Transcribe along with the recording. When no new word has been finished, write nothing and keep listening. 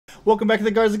Welcome back to the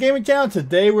Garza Gaming Channel.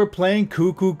 Today we're playing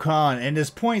Kukulkan and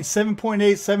this 0.7.8,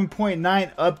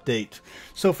 7.9 update.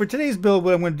 So for today's build,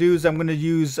 what I'm going to do is I'm going to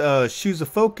use Shoes of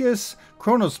Focus,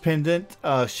 Chronos Pendant,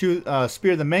 Spear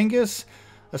of the Mangus,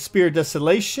 a Spear of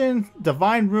Desolation,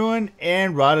 Divine Ruin,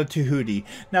 and Rada Tahuti.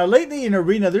 Now lately in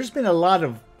Arena, there's been a lot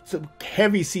of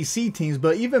heavy CC teams,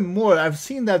 but even more, I've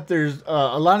seen that there's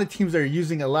a lot of teams that are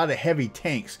using a lot of heavy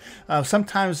tanks.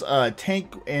 Sometimes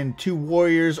tank and 2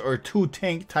 warriors or 2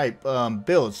 tank type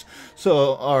builds,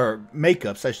 so or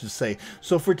makeups, I should say.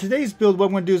 So for today's build, what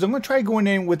I'm going to do is I'm going to try going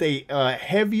in with a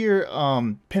heavier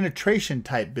penetration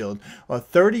type build, a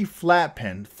 30 flat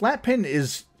pen. Flat pen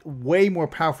is way more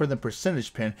powerful than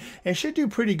percentage pen and should do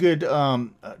pretty good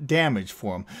damage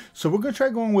for them. So we're going to try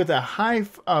going with a high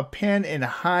pen and a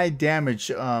high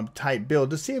damage type build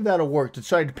to see if that'll work, to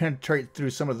try to penetrate through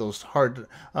some of those hard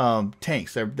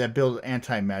tanks that build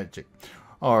anti-magic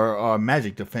or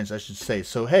magic defense, I should say.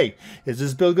 So hey, is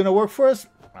this build going to work for us?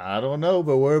 I don't know,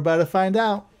 but we're about to find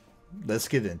out. Let's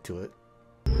get into it.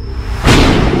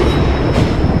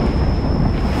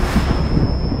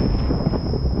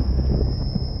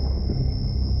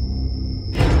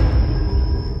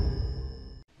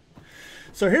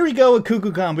 So here we go with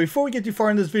Kukulkan. Before we get too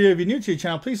far in this video, if you're new to the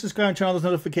channel, please subscribe and turn on those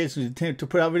notifications. We tend to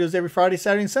put out videos every Friday,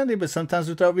 Saturday, and Sunday, but sometimes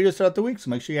we throw out videos throughout the week,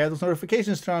 so make sure you have those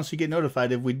notifications turned on so you get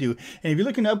notified if we do. And if you're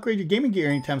looking to upgrade your gaming gear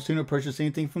anytime soon or purchase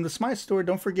anything from the Smite store,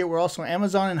 don't forget we're also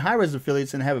Amazon and Hi-Res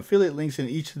affiliates and have affiliate links in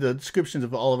each of the descriptions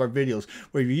of all of our videos.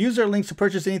 Where if you use our links to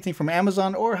purchase anything from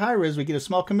Amazon or Hi-Res, we get a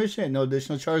small commission at no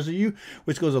additional charge to you,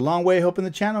 which goes a long way helping the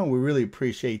channel, and we really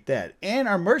appreciate that. And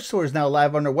our merch store is now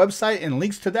live on our website, and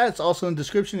links to that is also in the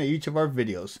description of each of our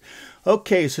videos.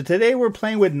 Okay, so today we're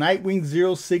playing with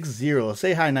Nightwing060.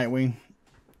 Say hi, Nightwing.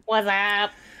 What's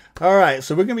up? Alright,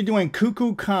 so we're going to be doing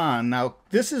Kukulkan. Now,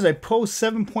 this is a post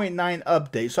 7.9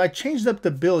 update, so I changed up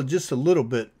the build just a little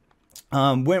bit.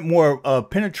 Went more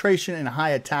penetration and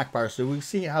high attack power, so we'll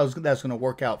see how that's going to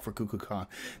work out for Kukulkan.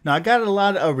 Now, I got a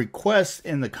lot of requests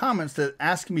in the comments that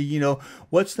ask me, you know,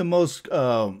 what's the most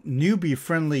newbie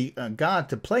friendly god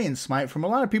to play in Smite from a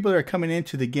lot of people that are coming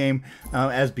into the game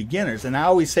as beginners, and I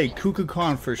always say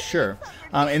Kukulkan for sure.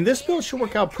 And this build should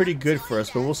work out pretty good for us,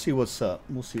 but we'll see what's up.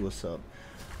 We'll see what's up.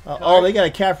 Oh, they got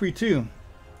a Caffrey too.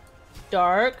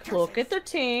 Dark, look at the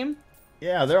team.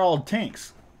 Yeah, they're all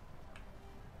tanks.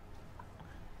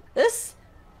 This,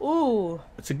 ooh.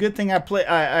 It's a good thing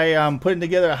I'm putting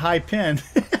together a high pen.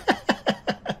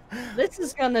 This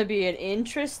is gonna be an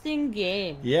interesting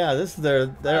game. Yeah,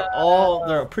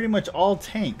 they're pretty much all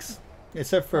tanks,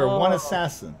 except for one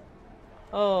assassin.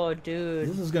 Oh, dude.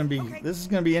 This is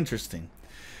gonna be interesting.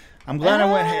 I'm glad I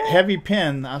went heavy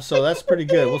pen, so that's pretty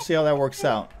good. We'll see how that works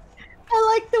out. I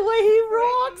like the way he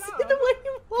rocks. The way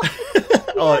he walks.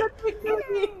 Oh,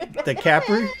 the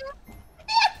Capri.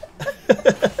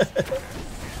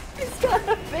 He's got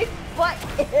a big butt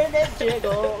and it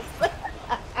jiggles.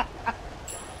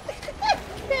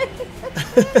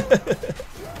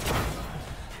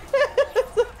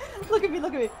 Look at me,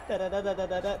 look at me.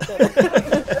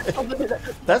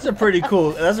 That's a pretty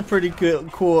cool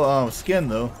skin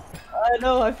though. I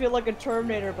know, I feel like a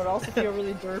Terminator, but I also feel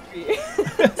really derpy.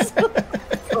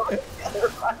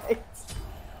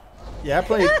 Yeah,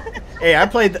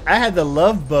 I had the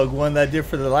love bug one that I did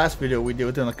for the last video we did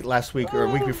within like last week or a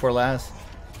week before last.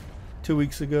 2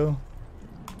 weeks ago.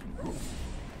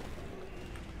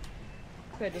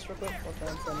 Okay, just real quick.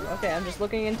 Okay, I'm just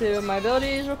looking into my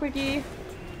abilities real quickie.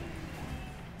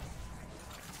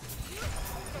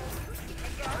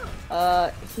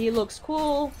 He looks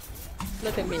cool.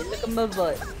 Look at me, look at my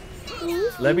butt.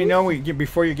 Let me know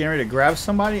before you're getting ready to grab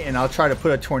somebody, and I'll try to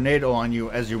put a tornado on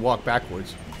you as you walk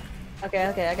backwards. Okay,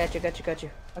 I got you.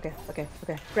 Okay.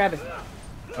 Grab it.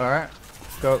 Alright,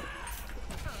 go.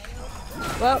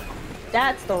 Well,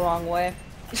 that's the wrong way.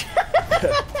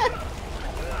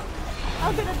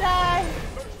 I'm gonna die.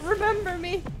 Remember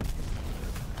me.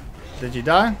 Did you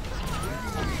die?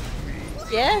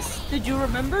 Yes. Did you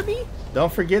remember me?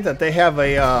 Don't forget that they have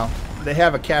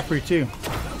a Caffrey too.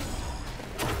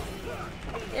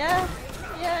 Yeah,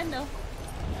 I know.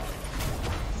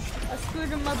 I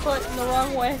screwed in my butt in the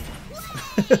wrong way.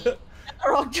 The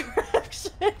wrong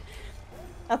direction.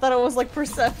 I thought it was like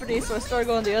Persephone, so I started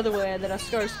going the other way, and then I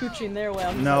started scooching their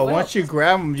way. No, like, once you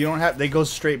grab them, you don't have. They go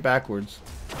straight backwards.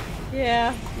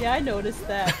 Yeah, I noticed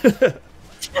that.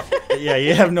 Yeah,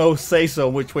 you have no say so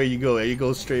which way you go. You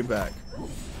go straight back.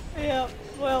 Yeah,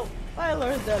 well, I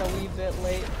learned that a wee bit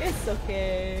late. It's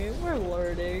okay. We're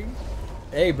learning.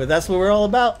 Hey, but that's what we're all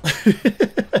about.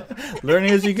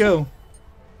 Learning as you go.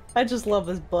 I just love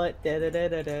his butt. Da, da, da,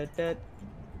 da, da, da.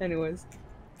 Anyways.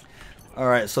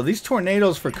 Alright, so these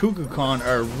tornadoes for Kukulkan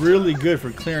are really good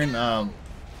for clearing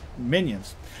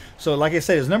minions. So like I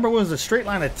said, his number one is a straight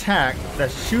line attack that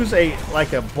shoots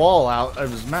like a ball out of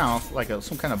his mouth, like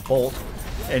some kind of bolt.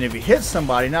 And if he hits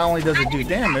somebody, not only does it do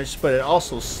damage, but it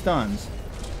also stuns.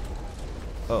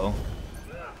 Uh-oh.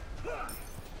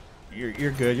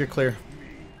 You're good, you're clear.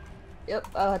 Yep,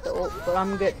 I had to ult, but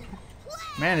I'm good.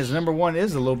 Man, his number one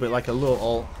is a little bit like a little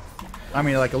ult. I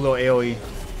mean, like a little AoE.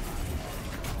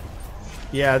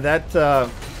 Yeah, that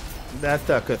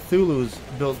Cthulhu's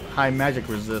built high magic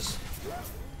resist.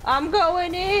 I'm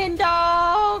going in,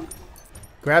 dog.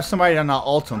 Grab somebody and I'll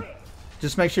ult him.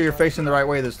 Just make sure you're facing the right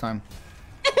way this time.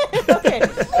 Okay.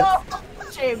 Oh,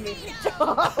 Jamie.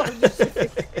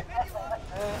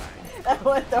 That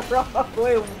went the wrong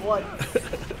way once.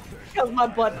 Because my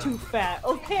butt too fat.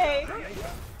 Okay.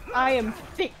 I am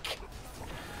thick.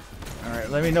 Alright,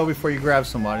 let me know before you grab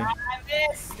somebody. I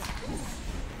missed.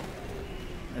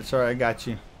 It's alright, I got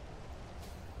you.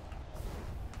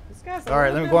 This guy's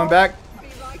Alright, let me go back.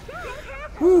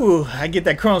 Whew, I get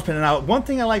that Chronos Pin. Now, one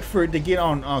thing I like to get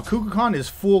on Kukulkan is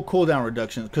full cooldown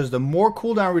reduction. Because the more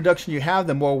cooldown reduction you have,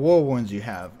 the more whirlwinds you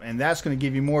have. And that's going to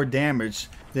give you more damage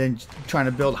than trying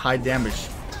to build high damage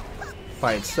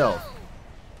by itself.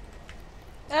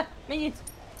 Minions.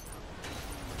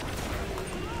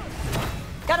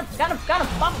 Got him, got him, got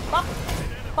him. Bop it, bop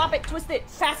it. Bop it, twist it,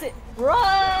 pass it,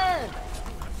 run!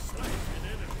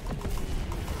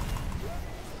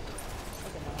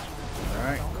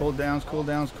 Alright, cooldowns,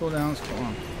 cooldowns, cooldowns. Come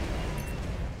on.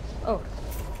 Oh.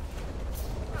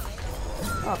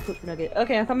 Oh, poop nugget.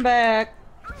 Okay, I'm coming back.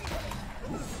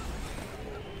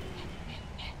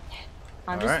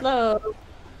 I'm just slow.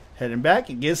 Heading back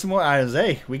and get some more items.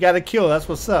 Hey, we got a kill. That's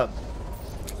what's up.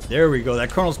 There we go. That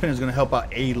Chronos Pin is going to help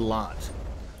out a lot.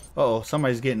 Uh-oh,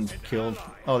 somebody's getting killed.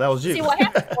 Oh, that was you. See what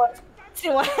happened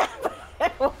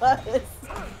was,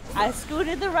 I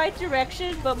scooted the right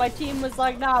direction, but my team was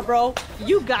like, nah, bro,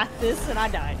 you got this, and I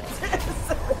died.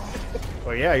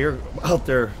 Well, yeah, you're out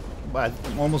there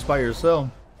almost by yourself.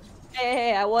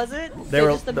 Hey, I wasn't. The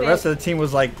rest of the team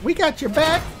was like, we got your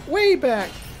back, way back.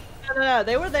 No,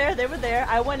 they were there.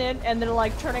 I went in, and then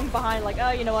like turning behind, like,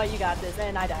 oh, you know what, you got this,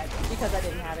 and I died because I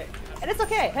didn't have it. And it's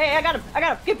okay. Hey, I got him.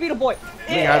 Get beat, boy.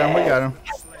 We got him.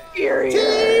 Superior.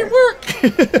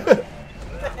 Teamwork.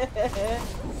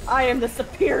 I am the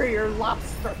superior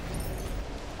lobster.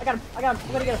 I got him. I'm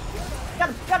gonna get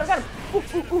him. Got him.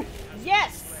 Ooh.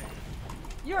 Yes.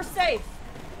 You're safe.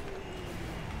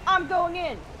 I'm going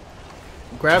in.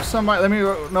 Grab somebody. Let me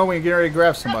know when you get ready to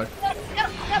grab somebody. Got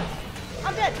him.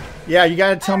 I'm dead. Yeah, you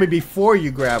gotta tell me before you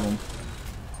grab them.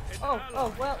 Oh,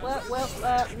 well,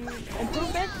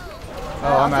 improvement?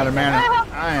 Oh, I'm out of mana.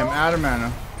 I am out of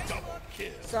mana.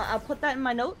 So I'll put that in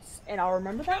my notes, and I'll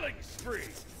remember that.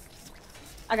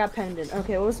 I got pendant.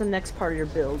 Okay, what was the next part of your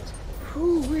build?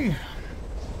 Whew-wee.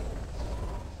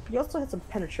 You also had some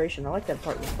penetration. I like that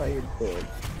part of your build.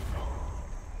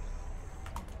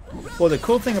 Well, the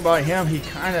cool thing about him,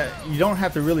 you don't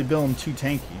have to really build him too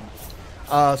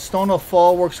tanky. Stone of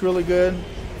Fall works really good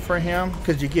for him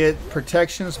because you get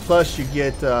protections plus you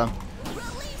get the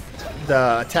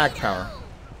attack power.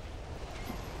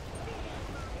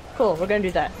 Cool, we're gonna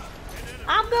do that.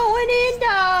 I'm going in,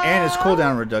 dog. And it's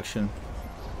cooldown reduction.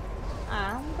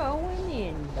 I'm going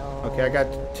in, dog. Okay, I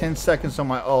got 10 seconds on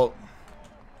my ult.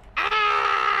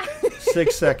 Ah!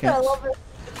 6 seconds. I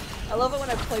love it when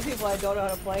I play people I don't know how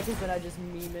to play because then I just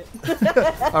meme it.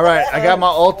 Alright, I got my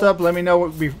ult up. Let me know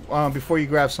before you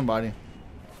grab somebody.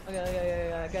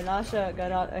 Okay.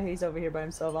 Ganasha, he's over here by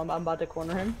himself. I'm about to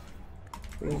corner him.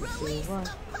 3, 2, 1.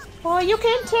 Oh, you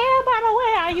can tell by the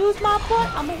way I use my butt.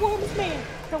 I'm a woman's man.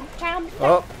 Don't count me.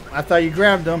 Oh, I thought you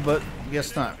grabbed him, but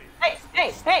guess not.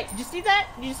 Hey, did you see that?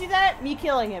 Did you see that? Me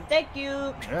killing him. Thank you.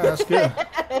 Yeah, that's good.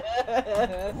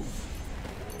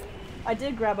 I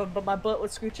did grab him, but my butt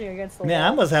was scooching against the wall. Man,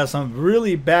 I must have some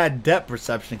really bad depth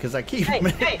perception because I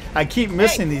keep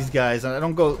missing these guys. I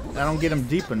don't get them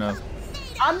deep enough.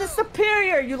 I'm the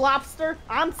superior, you lobster.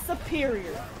 I'm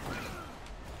superior.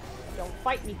 Don't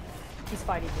fight me.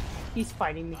 He's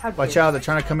fighting me. How Watch out! They're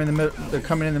trying to come in the middle. They're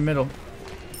coming in the middle.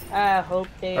 I hope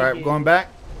they. All right, we're going back.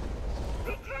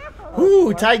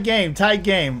 Ooh, tight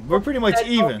game. We're pretty much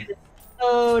even.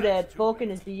 So dead. Vulcan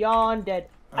is beyond dead.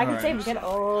 I can Alright. save him again.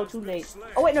 Oh, too late.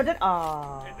 Oh wait, no, dead.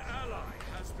 Ah.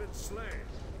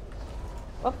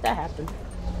 Oh, that happened.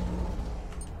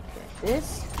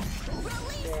 This.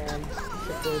 And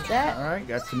do that. All right,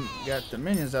 got the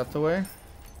minions out the way.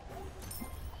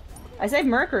 I saved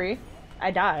Mercury. I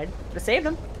died, but I saved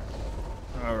him.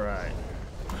 All right.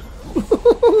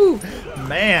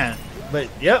 Man, but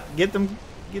yep, get them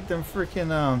get them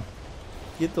freaking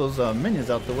get those minions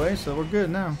out the way, so we're good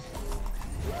now.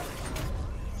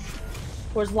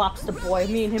 Where's Lobster Boy?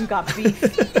 Me and him got beef.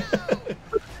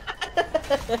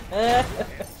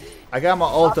 I got my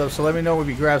ult up, so let me know when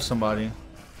we grab somebody.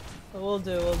 We'll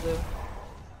do, we'll do.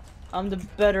 I'm the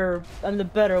better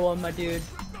one, my dude.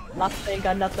 Lobster ain't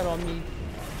got nothing on me.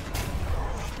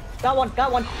 Got one,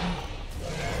 got one.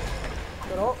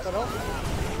 Good ult, good ult.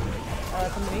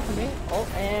 Come to me, come to me. Oh,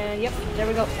 and yep, there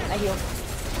we go. I healed.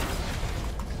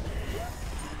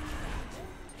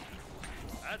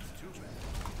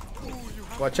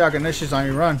 Watch out, Ganesh's on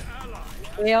you, run.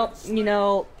 Well, you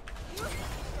know,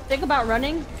 think about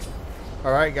running.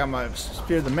 Alright, got my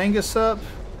Spear of the Mangus up.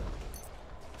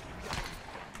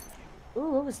 Ooh,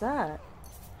 what was that?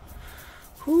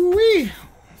 Hoo-wee!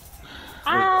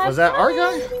 Was that our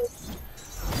guy?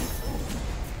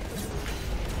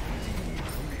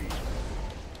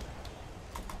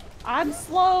 I'm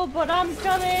slow, but I'm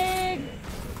coming!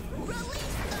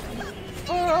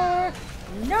 For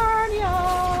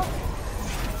Narnia!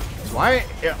 Why?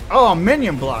 Oh,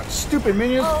 minion block. Stupid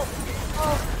minion. Oh,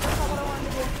 that's not what I wanted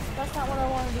to do. That's not what I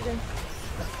wanted to do.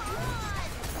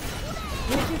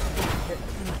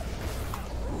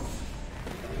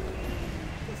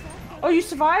 Oh, you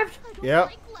survived?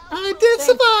 Yep. I did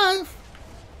survive.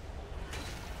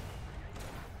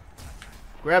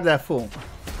 Grab that fool.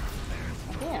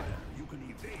 Yeah.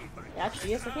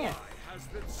 Actually, yes, I can.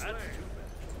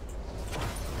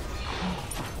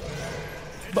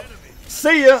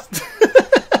 See ya.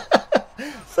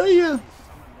 See ya.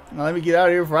 Now let me get out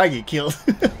of here before I get killed.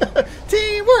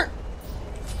 Teamwork.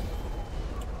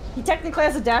 He technically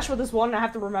has a dash with his one, and I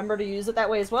have to remember to use it that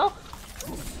way as well.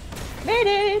 Made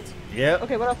it. Yep.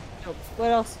 Okay, what else?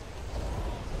 What else?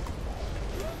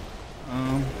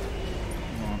 Come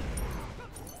on.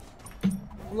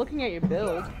 I'm looking at your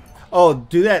build. Oh,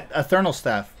 do that Eternal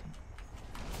Staff.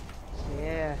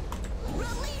 Yeah.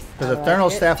 Because Eternal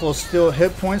Staff will still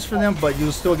hit points for them, but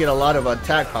you'll still get a lot of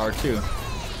attack power too.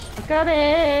 I'm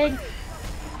coming.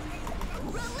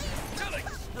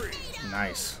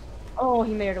 Nice. Oh,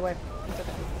 he made it away. It's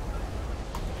okay.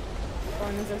 Oh,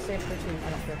 and there's a save for 2. I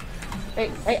don't care.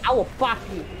 Hey, I will bop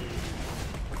you.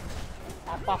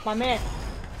 I bop my man.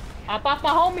 I bop my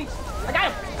homie. I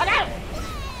got him. I got him.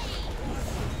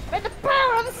 With the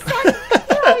power of the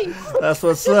sun. That's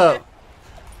what's up.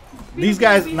 These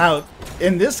guys, now,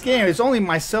 in this game, it's only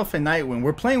myself and Nightwing.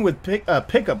 We're playing with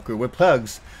pickup group, with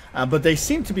plugs, but they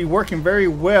seem to be working very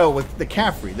well with the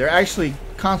Caffrey. They're actually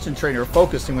concentrating or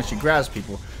focusing when she grabs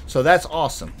people, so that's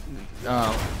awesome.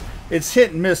 It's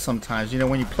hit and miss sometimes, you know,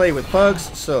 when you play with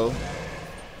plugs, so...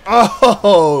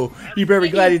 Oh! You better be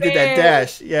glad he did that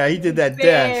dash. Yeah, he did that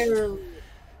dash.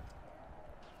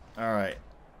 Alright.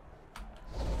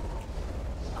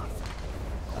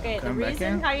 Okay, the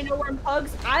reason how you know we're in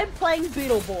pugs, I'm playing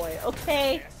Beetle Boy,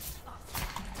 okay?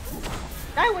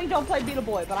 Nightwing don't play Beetle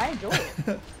Boy, but I enjoy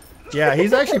it. Yeah,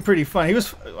 he's actually pretty fun. He was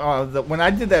when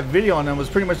I did that video on him, it was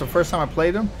pretty much the first time I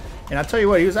played him, and I tell you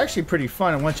what, he was actually pretty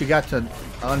fun. And once you got to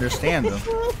understand him,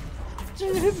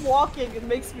 dude, him walking, it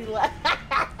makes me laugh.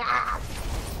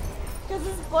 Cause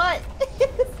his butt,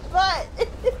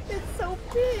 it's so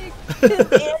big. His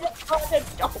hand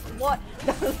don't want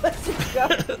to let it go.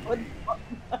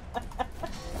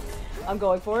 I'm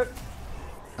going for it.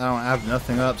 I don't have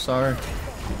nothing up. Sorry.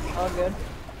 All good.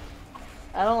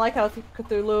 I don't like how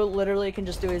Cthulhu literally can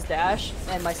just do his dash,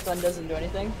 and my stun doesn't do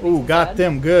anything. Ooh, got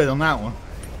them good on that one.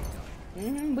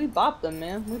 We bopped them,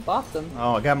 man. We bopped them.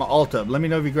 Oh, I got my ult up. Let me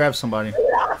know if you grab somebody.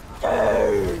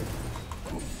 It's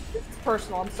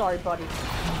personal. I'm sorry, buddy.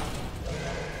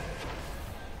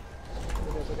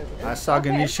 I saw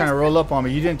Ganesh trying to roll up on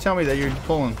me. You didn't tell me that you're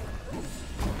pulling.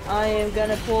 I am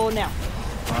gonna pull now.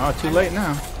 Oh, too late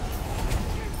now.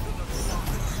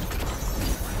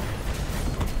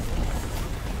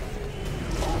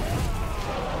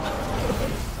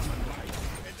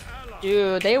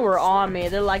 Dude, they were on me.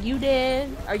 They're like, you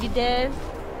dead? Are you dead?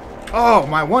 Oh,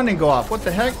 my one didn't go off. What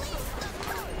the heck?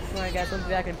 Alright guys, I'll be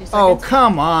back in a few seconds. Oh,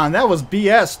 come on. That was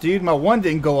BS, dude. My one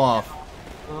didn't go off.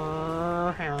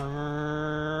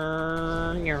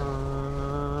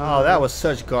 Oh, that was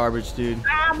such garbage, dude.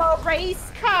 I'm a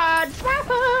race car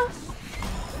driver.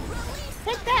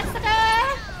 Take that,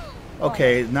 sucker.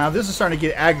 Okay, now this is starting to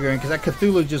get aggravating because that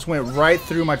Cthulhu just went right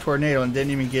through my tornado and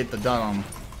didn't even get the dot on him.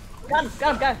 Got him,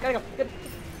 gotta go. Good.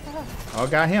 Oh,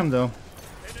 got him though.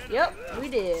 Yep, we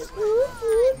did.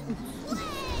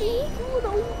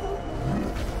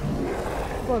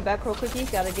 Going back real quickly,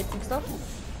 gotta get some stuff.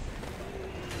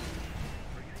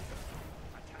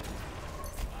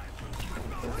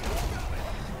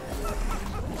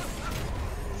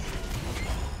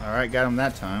 All right, got him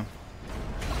that time.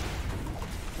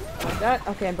 Like that.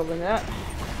 Okay, I'm building that.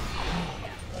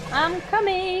 I'm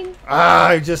coming.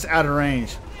 Ah, just out of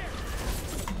range.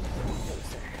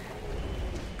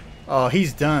 Oh,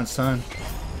 he's done, son.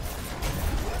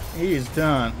 He is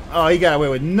done. Oh, he got away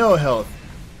with no health.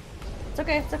 It's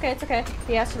okay. It's okay. It's okay.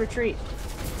 He has to retreat.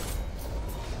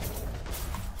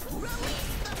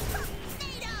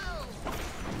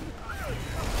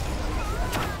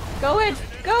 Go in!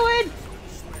 Go in!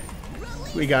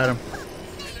 We got him.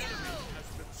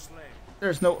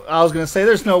 There's no. I was gonna say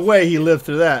there's no way he lived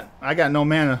through that. I got no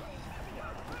mana.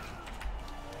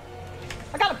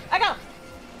 I got him! I got him!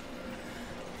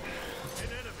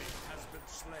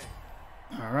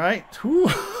 All right.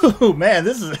 Whew, man,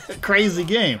 this is a crazy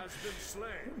game.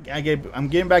 I'm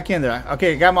getting back in there.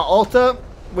 Okay, I got my ult up.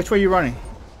 Which way you running?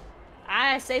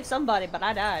 I saved somebody, but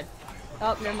I died.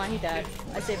 Oh, never mind, he died.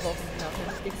 I saved both of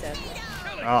them. Big sad.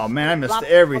 Oh man, I missed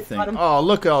everything. Oh,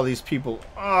 look at all these people.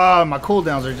 Oh, my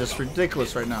cooldowns are just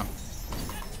ridiculous right now.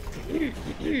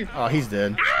 Oh, he's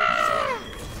dead.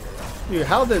 Dude,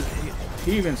 how does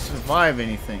he even survive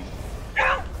anything?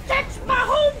 Don't touch my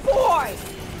homeboy!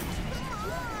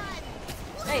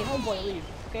 Hey, homeboy, leave.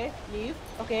 Okay, leave.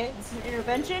 Okay, this is an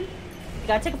intervention. You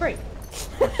gotta take a break.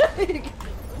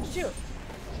 Shoot.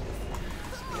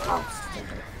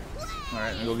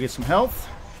 Alright, I'll go get some health.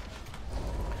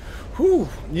 Whew.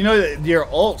 You know that your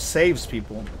ult saves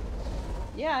people.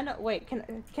 Yeah, I know. Wait, can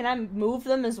I move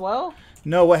them as well?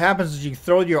 No, what happens is you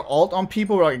throw your ult on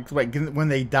people, like when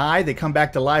they die, they come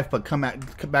back to life, but come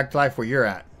back to life where you're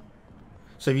at.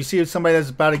 So if you see somebody that's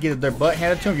about to get their butt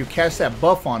handed to them, you cast that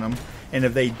buff on them, and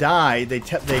if they die, they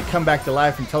come back to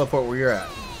life and teleport where you're at.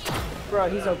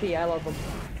 Bro, he's OP. I love him.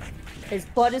 His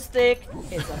butt is thick.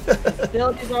 His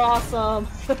abilities are awesome.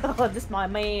 This my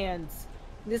man's.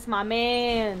 This my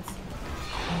man's.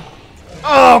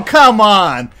 Oh, come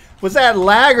on! Was that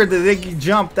lag or did they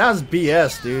jump? That was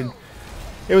BS, dude.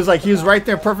 It was like he was right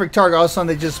there, perfect target. All of a sudden,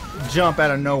 they just jump out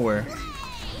of nowhere.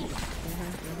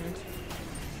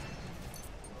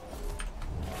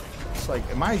 It's like,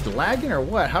 am I lagging or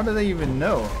what? How do they even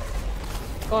know?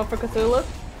 Going for Cthulhu?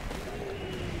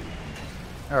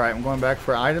 Alright, I'm going back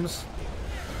for items.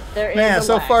 There Man, is a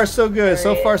so lag. far so good.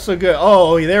 So far so good.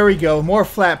 Oh, there we go. More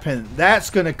flat pin. That's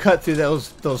going to cut through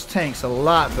those tanks a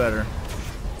lot better.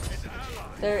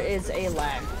 There is a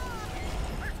lag.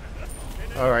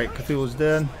 Alright, Cthulhu's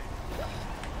dead.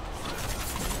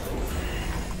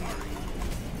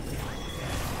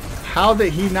 How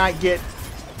did he not get...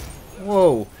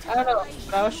 Whoa. I don't know.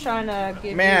 I was trying to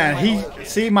give Man, you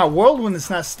see, my whirlwind is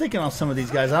not sticking on some of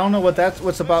these guys. I don't know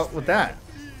what's about with that.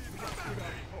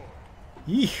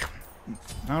 Yeesh.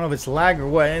 I don't know if it's lag or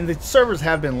what. And the servers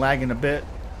have been lagging a bit.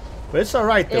 But it's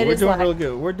alright though. We're doing really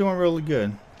good. We're doing really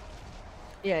good.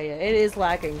 Yeah, it is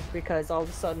lagging because all of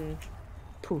a sudden,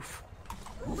 poof.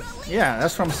 Yeah,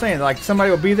 that's what I'm saying. Like somebody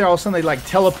will be there, all of a sudden they like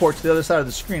teleport to the other side of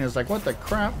the screen. It's like, what the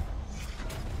crap?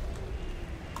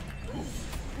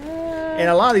 And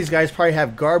a lot of these guys probably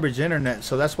have garbage internet,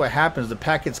 so that's what happens. The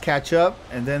packets catch up,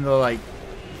 and then they're like,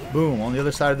 boom, on the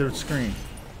other side of the screen.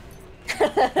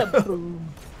 Boom.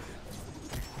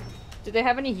 Do they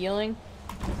have any healing?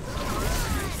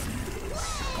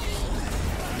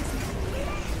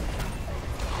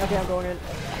 Okay, I'm going in.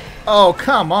 Oh,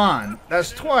 come on.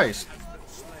 That's twice.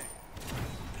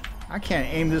 I can't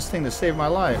aim this thing to save my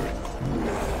life.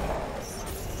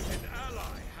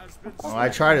 Oh, I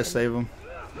try to save him.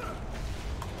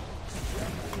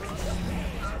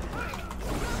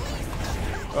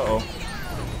 Uh-oh.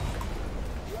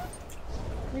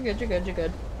 You're good, you're good, you're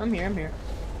good. I'm here, I'm here.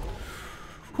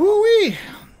 Whoo-wee!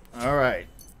 Alright.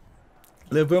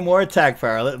 A little bit more attack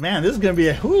fire. Man, this is going to be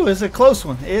a... Ooh, it's a close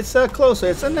one. It's a close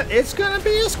one. It's going to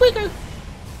be a squeaker.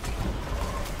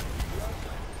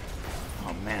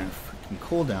 Oh, man. Freaking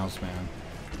cooldowns, man.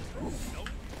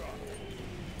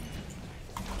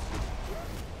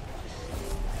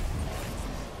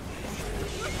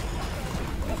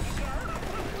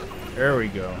 There we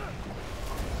go.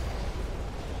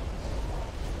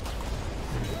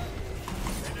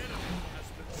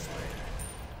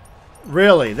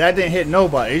 Really? That didn't hit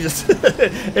nobody. He just...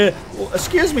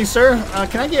 Excuse me, sir.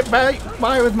 Can I get by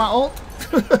with my ult?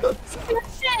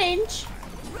 Change.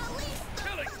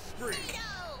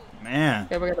 Man.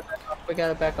 Okay, we gotta back off. We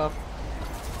gotta back off.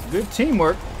 Good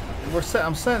teamwork.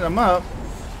 I'm setting them up.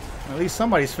 At least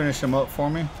somebody's finishing them up for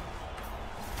me.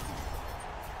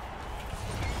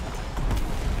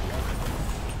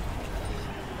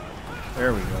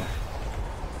 There we go.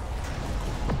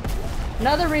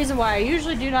 Another reason why I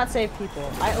usually do not save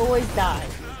people. I always die.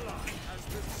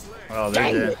 Oh,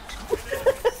 they're dead.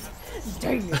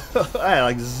 Dang it. I had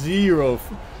like zero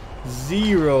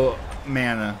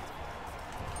mana.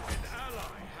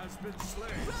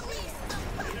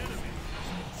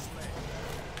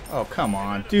 Oh, come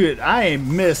on. Dude, I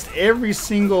missed every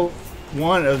single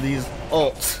one of these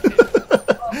ults.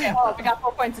 Okay, hold on. We got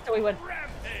 4 points until we win.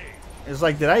 It's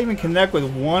like, did I even connect with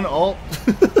one ult?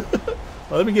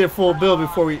 Well, let me get a full build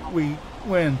before we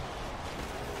win.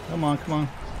 Come on, come on.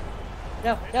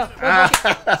 No.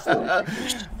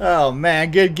 Oh,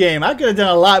 man, good game. I could have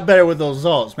done a lot better with those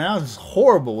ults, man. I was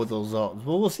horrible with those ults.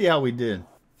 But we'll see how we did.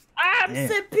 I'm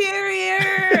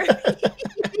superior!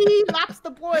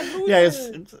 Lobster boy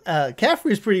loses. Yeah,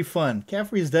 Caffrey's pretty fun.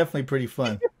 Caffrey's definitely pretty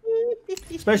fun.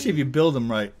 Especially if you build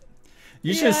them right.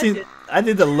 You should have seen. I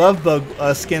did the love bug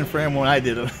skin for him when I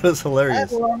did it. It was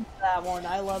hilarious.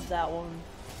 I love that one.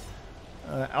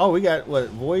 Oh, we got what,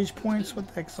 voyage points? What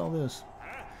the heck's all this?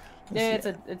 Yeah,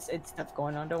 it's stuff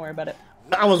going on. Don't worry about it.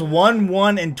 I was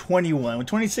 1-1 and 21 with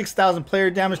 26,000 player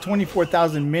damage,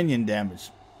 24,000 minion damage.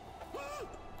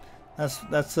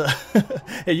 That's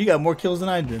hey, you got more kills than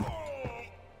I did.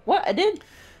 What I did?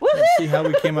 Let's see how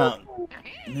we came out.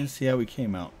 Let's see how we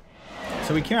came out.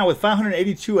 So we came out with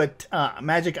 582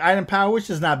 magic item power, which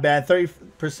is not bad.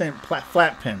 30%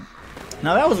 flat pin.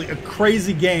 Now that was a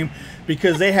crazy game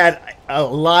because they had a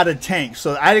lot of tanks.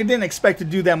 So I didn't expect to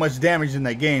do that much damage in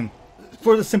that game.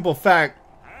 For the simple fact,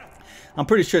 I'm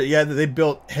pretty sure, yeah, that they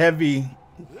built heavy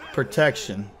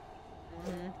protection.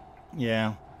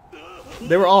 Yeah.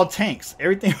 They were all tanks.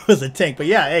 Everything was a tank. But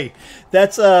yeah, hey,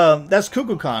 that's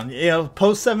Kukulkan. You know,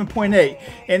 post 7.8,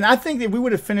 and I think that we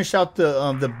would have finished out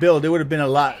the build. It would have been a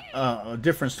lot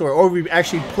different story. Or we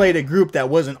actually played a group that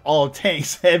wasn't all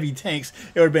tanks, heavy tanks.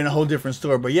 It would have been a whole different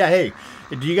story. But yeah, hey,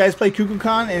 do you guys play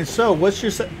Kukulkan? And so, what's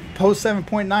your post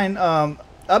 7.9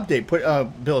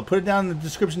 update? Build? Put it down in the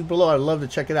description below. I'd love to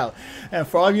check it out. And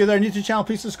for all of you that are new to the channel,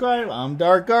 please subscribe. I'm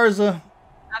Dark Garza.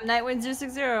 I'm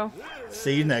Nightwind060.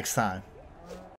 See you next time.